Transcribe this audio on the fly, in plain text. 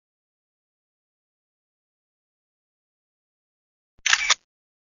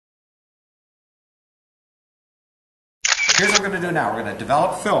Here's what we're going to do now. We're going to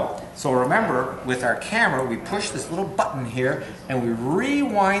develop film. So remember, with our camera, we push this little button here and we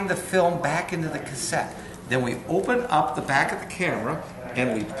rewind the film back into the cassette. Then we open up the back of the camera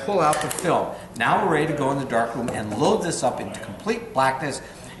and we pull out the film. Now we're ready to go in the darkroom and load this up into complete blackness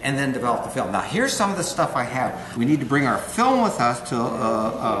and then develop the film. Now here's some of the stuff I have. We need to bring our film with us to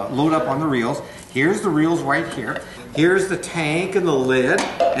load up on the reels. Here's the reels right here. Here's the tank and the lid,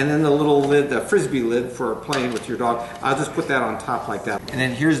 and then the little lid, the frisbee lid for playing with your dog. I'll just put that on top like that. And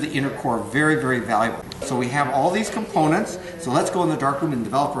then here's the inner core, very, very valuable. So we have all these components. So let's go in the darkroom and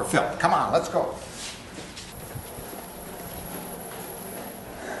develop our film. Come on, let's go.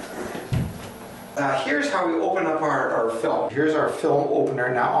 Here's how we open up our film. Here's our film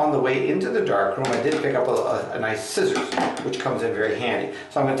opener. Now on the way into the darkroom, I did pick up a nice scissors, which comes in very handy.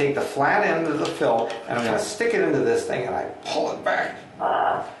 So I'm going to take the flat end of the film and I'm going to stick it into this thing and I pull it back.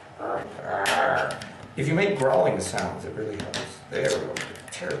 If you make growling sounds, it really helps. There we go.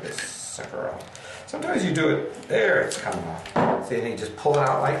 Tear this sucker out. Sometimes you do it, there it's coming off. So you just pull it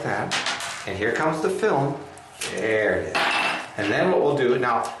out like that. And here comes the film. There it is. And then what we'll do,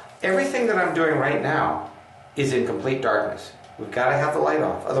 now, everything that I'm doing right now is in complete darkness. We've got to have the light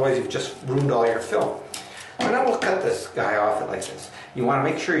off, otherwise you've just ruined all your film. So now we'll cut this guy off like this. You want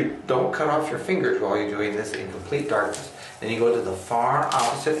to make sure you don't cut off your fingers while you're doing this in complete darkness. Then you go to the far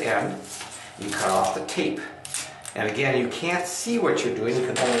opposite end, you cut off the tape. And again, you can't see what you're doing, you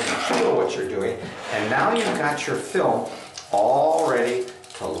can only feel what you're doing. And now you've got your film all ready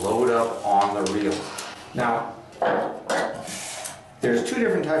to load up on the reel. Now, there's two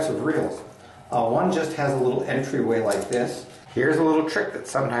different types of reels. One just has a little entryway like this. Here's a little trick that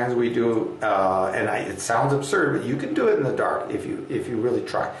sometimes we do, it sounds absurd, but you can do it in the dark if you really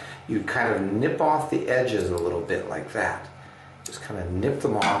try. You kind of nip off the edges a little bit like that. Just kind of nip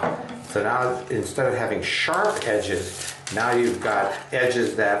them off. So now instead of having sharp edges, now you've got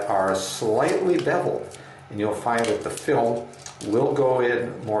edges that are slightly beveled. And you'll find that the film will go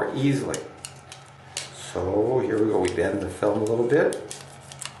in more easily. So here we go, we bend the film a little bit.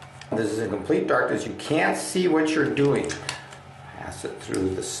 This is in complete darkness, you can't see what you're doing. Pass it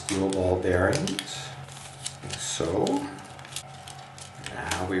through the steel ball bearings, like so.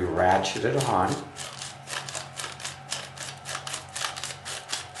 Now we ratchet it on.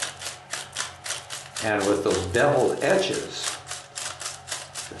 And with those beveled edges,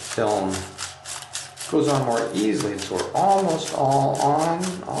 the film goes on more easily, so we're almost all on,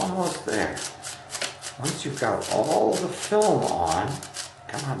 almost there. Once you've got all the film on,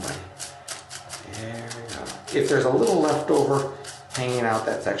 come on buddy, there we go. If there's a little left over hanging out,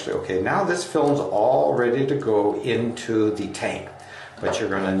 that's actually okay. Now this film's all ready to go into the tank, but you're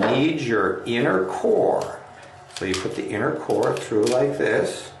going to need your inner core. So you put the inner core through like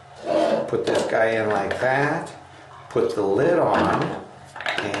this, put this guy in like that, put the lid on,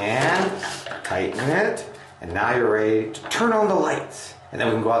 and tighten it, and now you're ready to turn on the lights, and then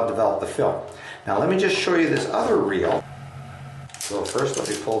we can go out and develop the film. Now let me just show you this other reel. So first let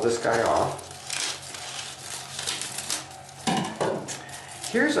me pull this guy off.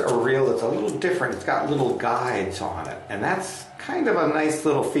 Here's a reel that's a little different. It's got little guides on it, and that's kind of a nice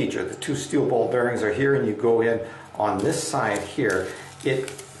little feature. The two steel ball bearings are here and you go in on this side here.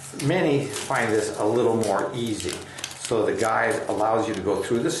 Many find this a little more easy. So the guide allows you to go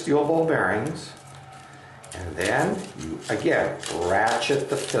through the steel ball bearings, and then you again ratchet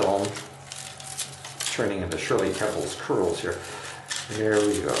the film, turning into Shirley Temple's curls here. There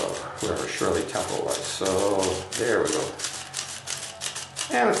we go, whoever Shirley Temple was. So there we go.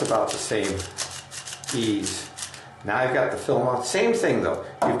 And it's about the same ease. Now I've got the film on. Same thing though.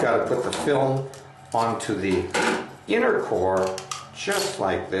 You've got to put the film onto the inner core, just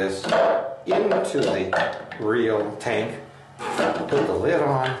like this, into the reel tank. Put the lid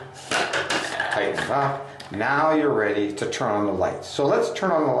on, tighten it up. Now you're ready to turn on the lights. So let's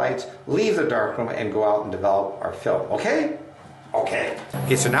turn on the lights, leave the darkroom, and go out and develop our film, okay? Okay.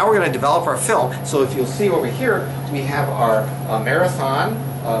 Okay, so now we're going to develop our film. So if you'll see over here, we have our Marathon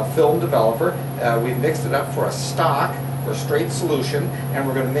film developer. We've mixed it up for a stock, for a straight solution, and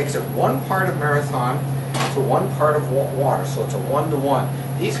we're going to mix it 1 part of Marathon to 1 part of water, so it's a 1-to-1.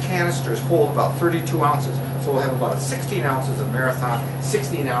 These canisters hold about 32 ounces, so we'll have about 16 ounces of Marathon,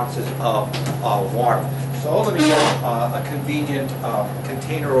 16 ounces of water. So let me get a convenient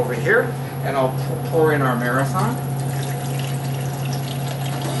container over here, and I'll pour in our Marathon.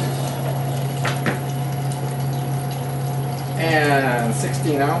 And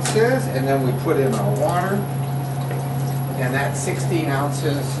 16 ounces, and then we put in our water, and that's 16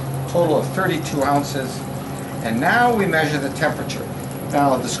 ounces, total of 32 ounces. And now we measure the temperature.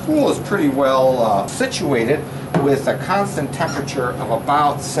 Now the school is pretty well situated with a constant temperature of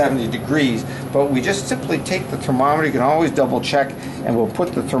about 70 degrees, but we just simply take the thermometer. You can always double check, and we'll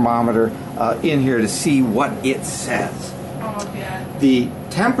put the thermometer in here to see what it says. The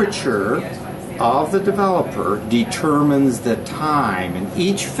temperature of the developer determines the time, and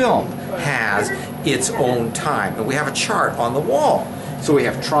each film has its own time. And we have a chart on the wall. So we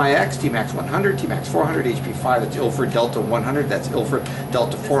have Tri-X, T-Max 100, T-Max 400, HP5, that's Ilford Delta 100, that's Ilford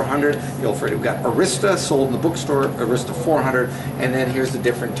Delta 400, Ilford, we've got Arista, sold in the bookstore, Arista 400, and then here's the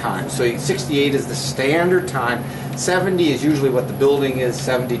different times. So 68 is the standard time, 70 is usually what the building is,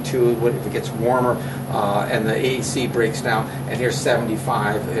 72 if it gets warmer and the AC breaks down, and here's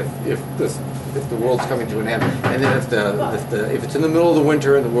 75 if the world's coming to an end, and then if it's in the middle of the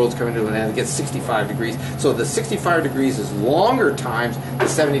winter and the world's coming to an end, it gets 65 degrees. So the 65 degrees is longer times, the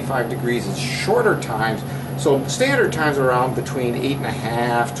 75 degrees is shorter times. So standard times are around between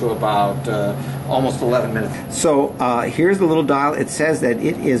 8.5 to about almost 11 minutes. So here's the little dial. It says that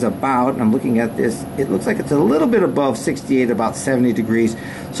it is about, and I'm looking at this, it looks like it's a little bit above 68, about 70 degrees.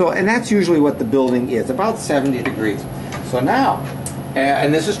 So, and that's usually what the building is, about 70 degrees. So now,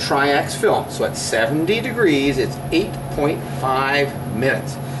 and this is Tri-X film, so at 70 degrees, it's 8.5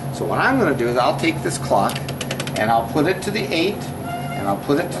 minutes. So what I'm going to do is I'll take this clock, and I'll put it to the 8, and I'll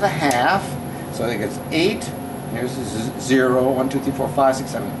put it to the half. So I think it's 8, here's 0, 1, 2, 3, 4, 5, 6,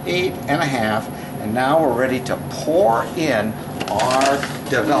 7, 8 and a half, and now we're ready to pour in our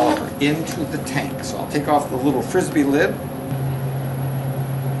developer into the tank. So I'll take off the little Frisbee lid.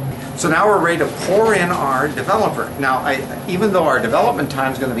 So now we're ready to pour in our developer. Now, even though our development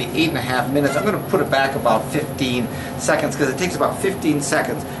time is going to be 8.5 minutes, I'm going to put it back about 15 seconds because it takes about 15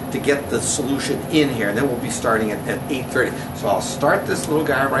 seconds to get the solution in here. And then we'll be starting at 8:30. So I'll start this little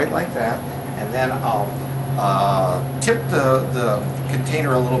guy right like that, and then I'll tip the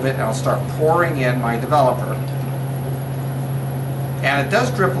container a little bit, and I'll start pouring in my developer. And it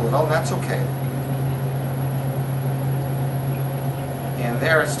does drip a little, and that's okay. And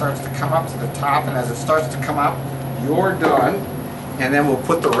there it starts to come up to the top, and as it starts to come up, you're done. And then we'll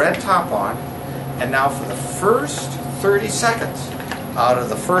put the red top on. And now for the first 30 seconds out of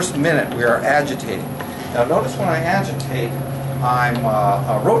the first minute, we are agitating. Now notice when I agitate, I'm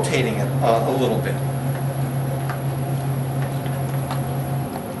rotating it a little bit.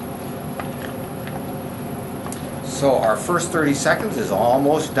 So our first 30 seconds is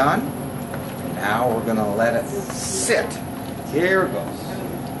almost done. Now we're going to let it sit. Here it goes.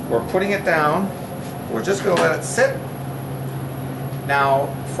 We're putting it down. We're just going to let it sit. Now,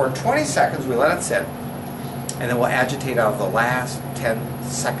 for 20 seconds, we let it sit. And then we'll agitate out of the last 10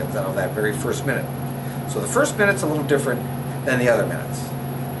 seconds out of that very first minute. So the first minute's a little different than the other minutes.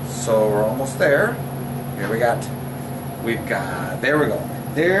 So we're almost there. Here there we go.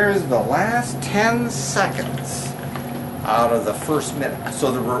 There's the last 10 seconds out of the first minute.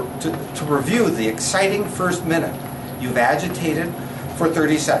 So to review the exciting first minute, you've agitated for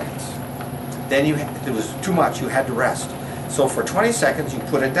 30 seconds. Then it was too much, you had to rest. So for 20 seconds, you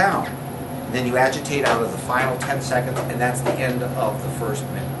put it down. Then you agitate out of the final 10 seconds, and that's the end of the first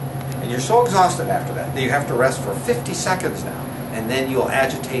minute. And you're so exhausted after that you have to rest for 50 seconds now. And then you'll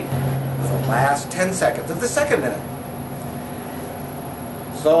agitate the last 10 seconds of the second minute.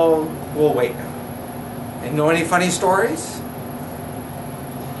 So we'll wait now. And know any funny stories?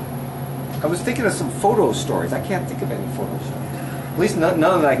 I was thinking of some photo stories. I can't think of any photo stories. At least none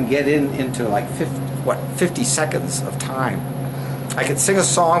that I can get into like 50 seconds of time. I can sing a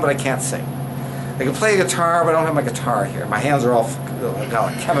song, but I can't sing. I can play a guitar, but I don't have my guitar here. My hands are all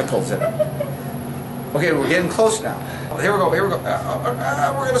got chemicals in them. Okay, we're getting close now. Here we go. We're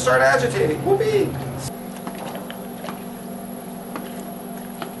going to start agitating. Whoopee!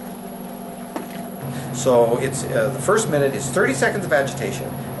 So it's the first minute is 30 seconds of agitation,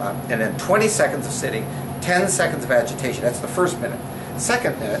 and then 20 seconds of sitting, 10 seconds of agitation. That's the first minute.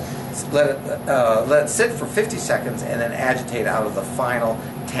 Second minute, let it sit for 50 seconds, and then agitate out of the final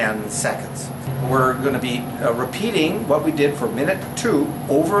 10 seconds. We're going to be repeating what we did for minute 2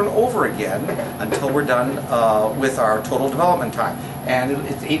 over and over again until we're done with our total development time. And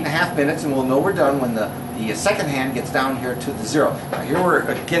it's 8.5 minutes, and we'll know we're done when the second hand gets down here to the 0. Now here we're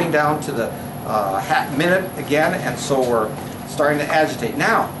getting down to the half minute again, and so we're starting to agitate.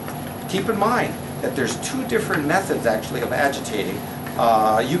 Now, keep in mind that there's 2 different methods actually of agitating.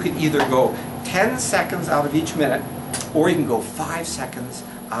 You can either go 10 seconds out of each minute, or you can go 5 seconds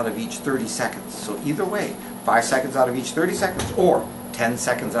out of each 30 seconds. So either way, 5 seconds out of each 30 seconds, or 10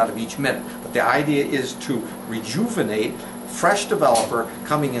 seconds out of each minute. But the idea is to rejuvenate fresh developer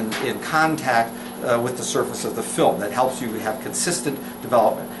coming in contact with the surface of the film. That helps you have consistent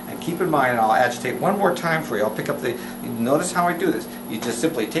development. And keep in mind, I'll agitate one more time for you. I'll pick up the, notice how I do this. You just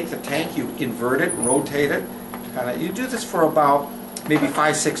simply take the tank, you invert it, rotate it. You do this for about maybe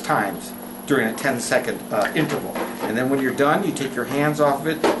 5-6 times during a 10-second interval. And then when you're done, you take your hands off of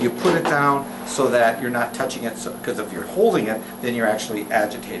it, you put it down so that you're not touching it, because if you're holding it, then you're actually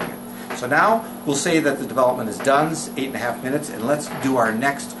agitating it. So now we'll say that the development is done, 8.5 minutes, and let's do our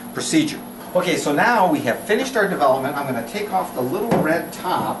next procedure. Okay, so now we have finished our development. I'm going to take off the little red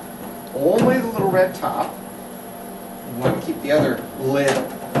top, only the little red top. You want to keep the other lid,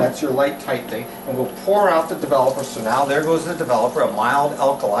 that's your light tight thing, and we'll pour out the developer. So now there goes the developer, a mild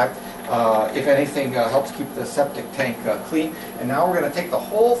alkali. If anything, helps keep the septic tank clean. And now we're going to take the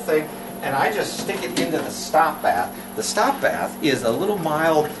whole thing, and I just stick it into the stop bath. The stop bath is a little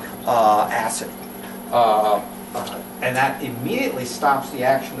mild acid, and that immediately stops the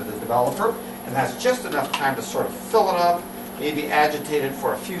action of the developer, and that's just enough time to sort of fill it up, maybe agitate it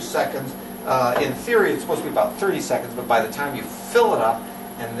for a few seconds. In theory, it's supposed to be about 30 seconds, but by the time you fill it up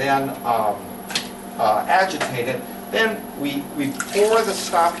and then agitate it, then we pour the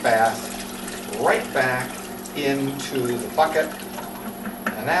stop bath right back into the bucket,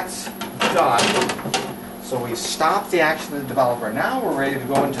 and that's done. So we've stopped the action of the developer. Now we're ready to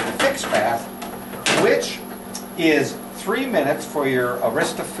go into the fixed bath, which is 3 minutes for your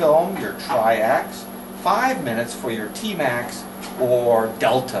Arista film, your Triax, 5 minutes for your T-Max or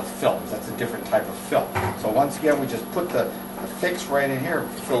Delta films. That's a different type of film. So once again, we just put the fix right in here. It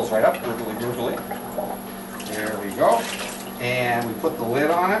fills right up, gurgly. There we go. And we put the lid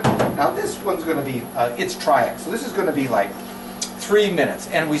on it. Now this one's going to be, it's Triax. So this is going to be like 3 minutes.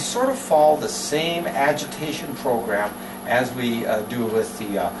 And we sort of follow the same agitation program as we do with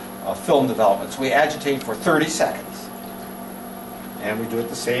the film development. So we agitate for 30 seconds. And we do it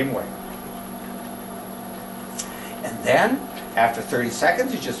the same way. And then, after 30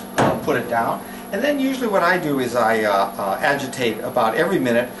 seconds, you just put it down. And then usually what I do is I agitate about every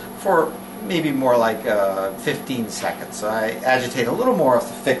minute for maybe more like 15 seconds. So I agitate a little more off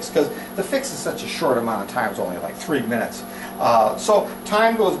the fix, because the fix is such a short amount of time. It's only like 3 minutes. So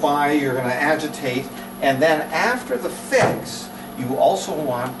time goes by, you're going to agitate, and then after the fix, you also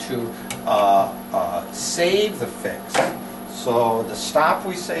want to save the fix. So the stop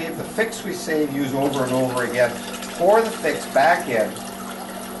we save, the fix we save, use over and over again. Pour the fix back in,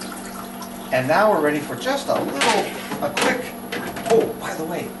 and now we're ready for just a quick, oh, by the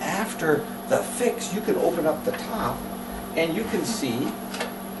way, after the fix, you can open up the top, and you can see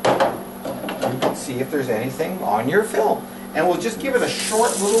if there's anything on your film. And we'll just give it a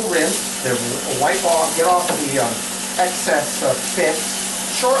short little rinse, then wipe off, get off the excess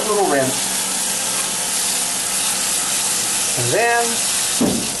fix, short little rinse, and then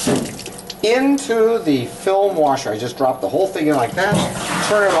into the film washer. I just dropped the whole thing in like that,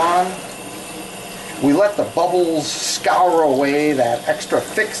 turn it on. We let the bubbles scour away that extra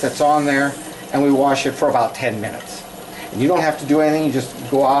fix that's on there, and we wash it for about 10 minutes. And you don't have to do anything, you just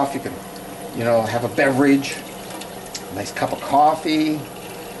go off, you can, have a beverage, a nice cup of coffee,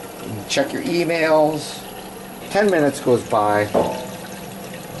 check your emails. 10 minutes goes by.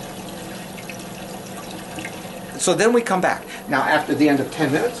 So then we come back. Now after the end of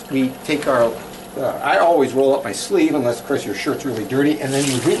 10 minutes, we take our, I always roll up my sleeve, unless of course your shirt's really dirty, and then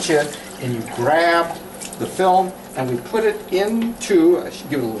you reach in and you grab the film, and we put it into, I should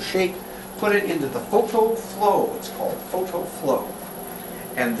give it a little shake, put it into the photo flow. It's called photo flow.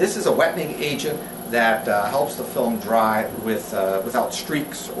 And this is a wetting agent that helps the film dry without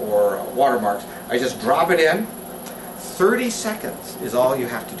streaks or watermarks. I just drop it in. 30 seconds is all you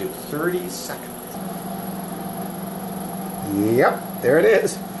have to do. 30 seconds. Yep, there it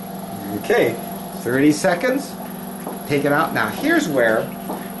is. Okay, 30 seconds. Take it out. Now here's where,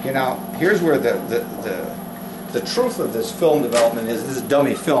 the truth of this film development is. This is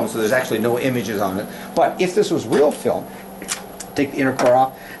dummy film, so there's actually no images on it. But if this was real film, take the inner core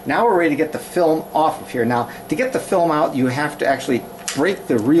off. Now we're ready to get the film off of here. Now, to get the film out, you have to actually break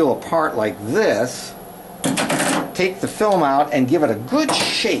the reel apart like this, take the film out, and give it a good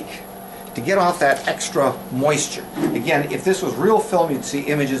shake to get off that extra moisture. Again, if this was real film, you'd see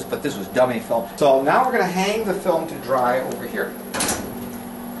images, but this was dummy film. So now we're going to hang the film to dry over here.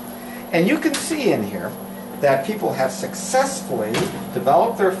 And you can see in here that people have successfully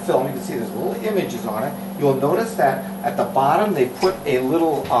developed their film. You can see there's little images on it. You'll notice that at the bottom they put a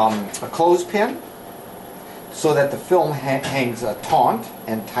little a clothespin so that the film hangs taut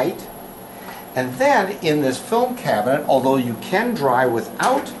and tight. And then in this film cabinet, although you can dry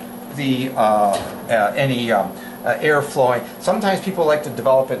without the any air flowing. Sometimes people like to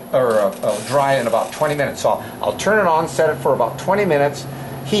develop it or dry it in about 20 minutes. So I'll turn it on, set it for about 20 minutes.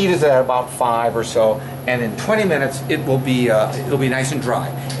 Heat is at about 5 or so, and in 20 minutes it'll be nice and dry.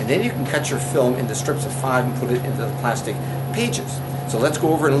 And then you can cut your film into strips of 5 and put it into the plastic pages. So let's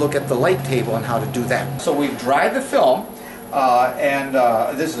go over and look at the light table and how to do that. So we've dried the film, and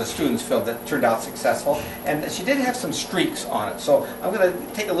this is a student's film that turned out successful. And she did have some streaks on it. So I'm going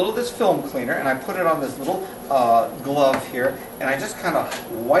to take a little of this film cleaner and I put it on this little glove here, and I just kind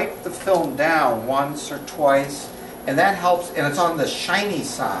of wipe the film down once or twice. And that helps, and it's on the shiny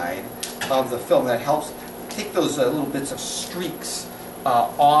side of the film. That helps take those little bits of streaks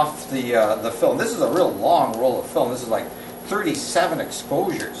off the film. This is a real long roll of film. This is like 37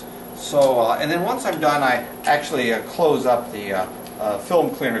 exposures. So, and then once I'm done, I actually close up the film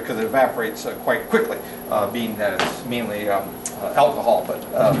cleaner because it evaporates quite quickly, being that it's mainly alcohol. But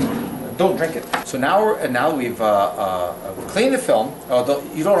don't drink it. So now we've cleaned the film. Although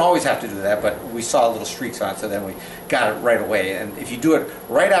you don't always have to do that, but we saw little streaks on it, so then we got it right away. And if you do it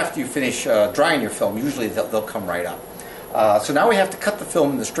right after you finish drying your film, usually they'll come right up. So now we have to cut the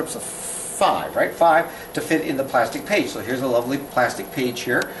film into strips of 5, right? 5 to fit in the plastic page. So here's a lovely plastic page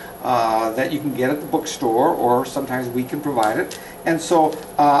here that you can get at the bookstore, or sometimes we can provide it. And so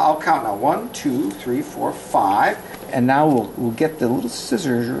I'll count now: 1, 2, 3, 4, 5. And now we'll get the little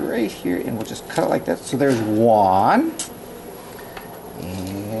scissors right here, and we'll just cut it like that. So there's 1,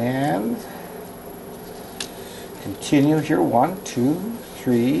 and continue here: 1, 2,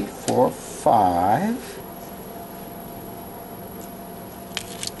 3, 4, 5.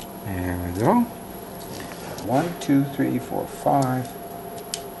 There we go. 1, 2, 3, 4, 5.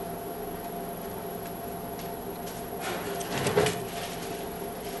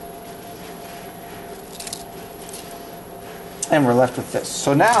 And we're left with this.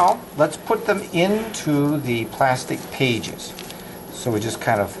 So now let's put them into the plastic pages. So we just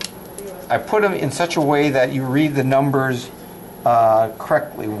kind of, I put them in such a way that you read the numbers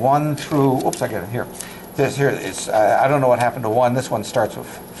correctly. 1 through, oops, I got it here. This here is, I don't know what happened to 1. This one starts with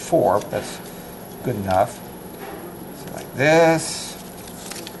 4. That's good enough. So like this,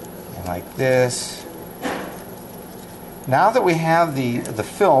 and like this. Now that we have the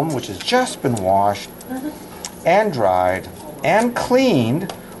film, which has just been washed and dried and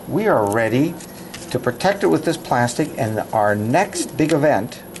cleaned, we are ready to protect it with this plastic. And our next big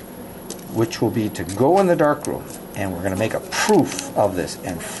event, which will be to go in the darkroom, and we're going to make a proof of this.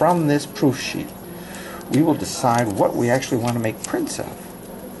 And from this proof sheet, we will decide what we actually want to make prints of.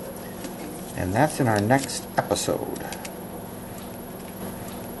 And that's in our next episode.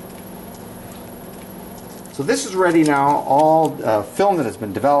 So this is ready now, all film that has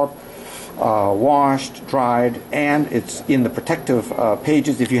been developed, washed, dried, and it's in the protective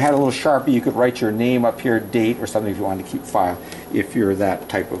pages. If you had a little Sharpie, you could write your name up here, date, or something if you wanted to keep file, if you're that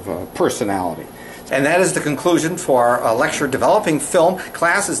type of personality. And that is the conclusion for our lecture, Developing Film.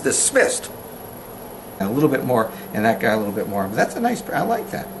 Class is dismissed. And a little bit more, and that guy a little bit more. But that's a nice, I like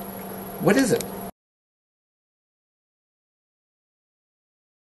that. What is it?